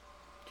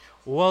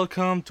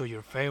Welcome to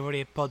your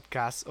favorite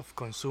podcast of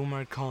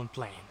consumer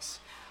complaints.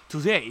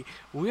 Today,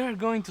 we are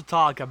going to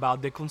talk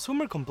about the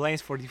consumer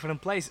complaints for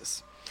different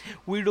places.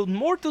 Without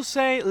more to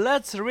say,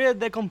 let's read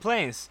the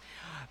complaints.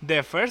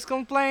 The first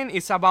complaint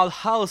is about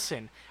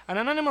housing. An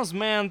anonymous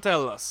man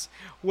tells us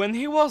when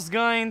he was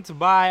going to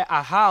buy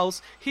a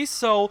house, he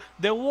saw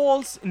the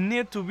walls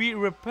need to be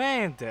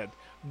repainted.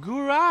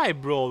 Good eye,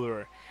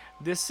 brother.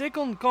 The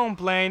second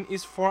complaint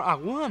is for a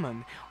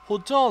woman who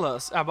told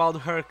us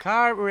about her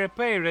car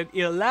repaired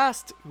it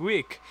last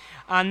week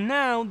and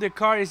now the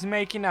car is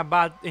making a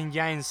bad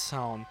engine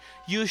sound.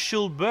 You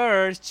should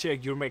better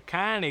check your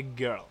mechanic,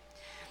 girl.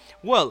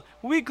 Well,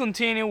 we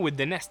continue with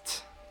the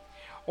next.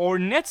 Our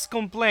next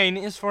complaint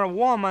is for a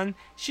woman.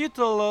 She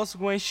told us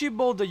when she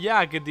bought the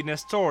jacket in a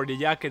store, the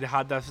jacket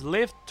had a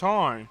sleeve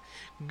torn.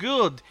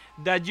 Good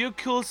that you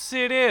could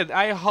see it.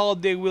 I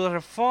hope they will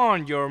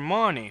refund your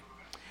money.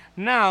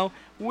 Now,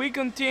 we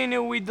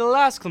continue with the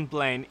last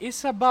complaint.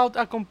 It's about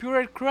a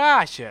computer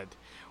crashed.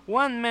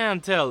 One man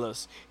tells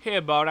us he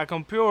bought a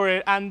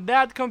computer and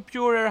that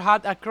computer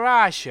had a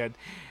crash.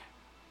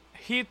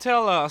 He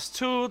tell us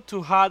too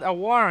to had a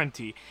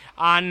warranty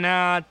and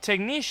a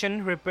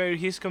technician repaired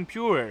his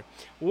computer.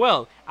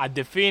 Well, at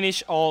the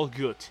finish all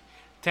good.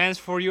 Thanks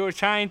for your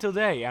time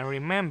today and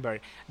remember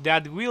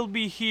that we'll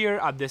be here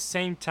at the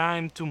same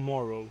time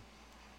tomorrow.